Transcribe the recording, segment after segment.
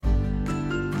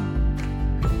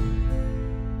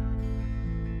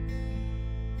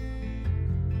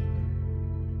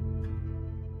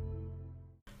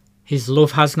His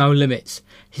love has no limits,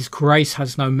 his grace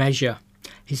has no measure,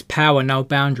 his power no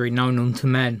boundary known unto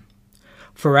men.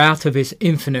 For out of his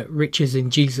infinite riches in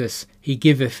Jesus, he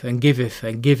giveth and giveth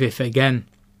and giveth again.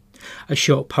 A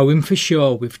short poem for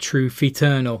sure with truth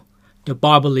eternal. The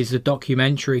Bible is a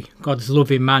documentary, God's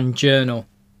loving man journal.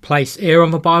 Placed here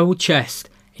on the Bible chest,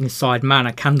 inside man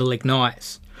a candle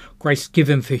ignites. Grace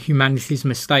given for humanity's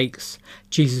mistakes,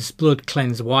 Jesus' blood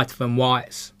cleansed whiter than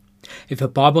whites. If the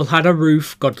Bible had a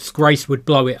roof, God's grace would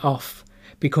blow it off.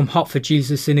 Become hot for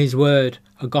Jesus in his word,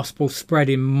 a gospel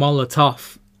spreading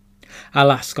Molotov.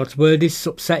 Alas, God's word is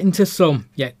upsetting to some,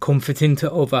 yet comforting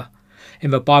to other.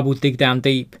 In the Bible dig down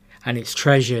deep, and its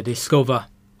treasure discover.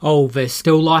 Oh, there's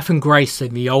still life and grace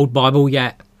in the old Bible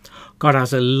yet. God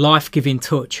has a life-giving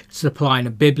touch, supplying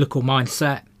a biblical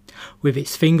mindset. With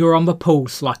its finger on the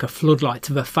pulse like a floodlight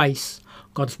to the face,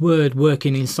 God's word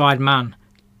working inside man,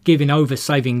 giving over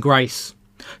saving grace.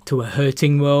 To a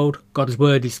hurting world, God's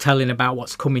word is telling about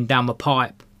what's coming down the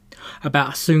pipe.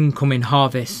 About a soon coming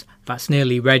harvest that's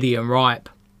nearly ready and ripe.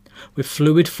 With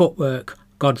fluid footwork,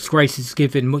 God's grace is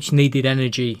giving much needed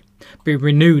energy. Be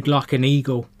renewed like an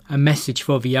eagle, a message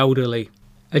for the elderly.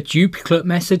 A duplicate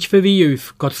message for the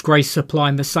youth, God's grace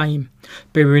supplying the same.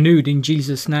 Be renewed in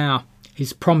Jesus now,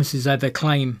 his promises ever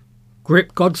claim.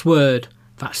 Grip God's word,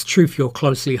 that's truth you're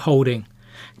closely holding.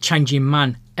 Changing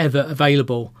man ever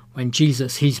available when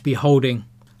Jesus he's beholding.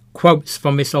 Quotes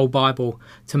from this old Bible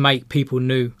to make people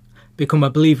new. Become a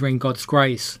believer in God's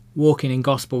grace, walking in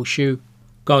gospel shoe.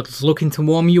 God's looking to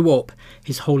warm you up,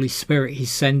 his Holy Spirit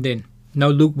he's sending. No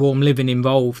lukewarm living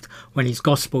involved when his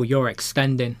gospel you're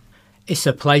extending. It's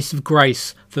a place of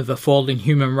grace for the fallen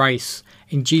human race.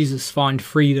 In Jesus find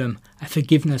freedom, a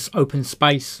forgiveness open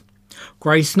space.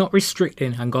 Grace not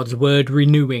restricting and God's word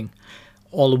renewing.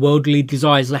 All worldly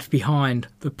desires left behind,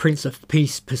 the Prince of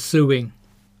Peace pursuing.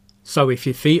 So if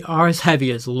your feet are as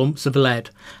heavy as lumps of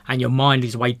lead, and your mind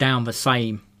is weighed down the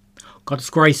same, God's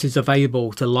grace is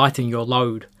available to lighten your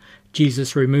load.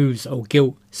 Jesus removes all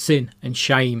guilt, sin and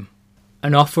shame.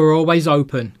 An offer always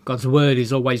open, God's word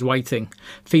is always waiting.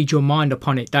 Feed your mind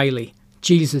upon it daily,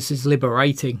 Jesus is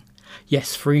liberating.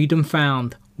 Yes, freedom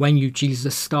found when you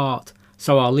Jesus start,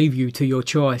 so I'll leave you to your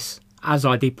choice as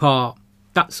I depart.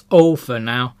 That's all for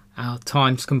now, our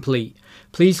time's complete.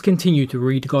 Please continue to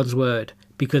read God's word,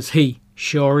 because he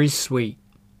sure is sweet.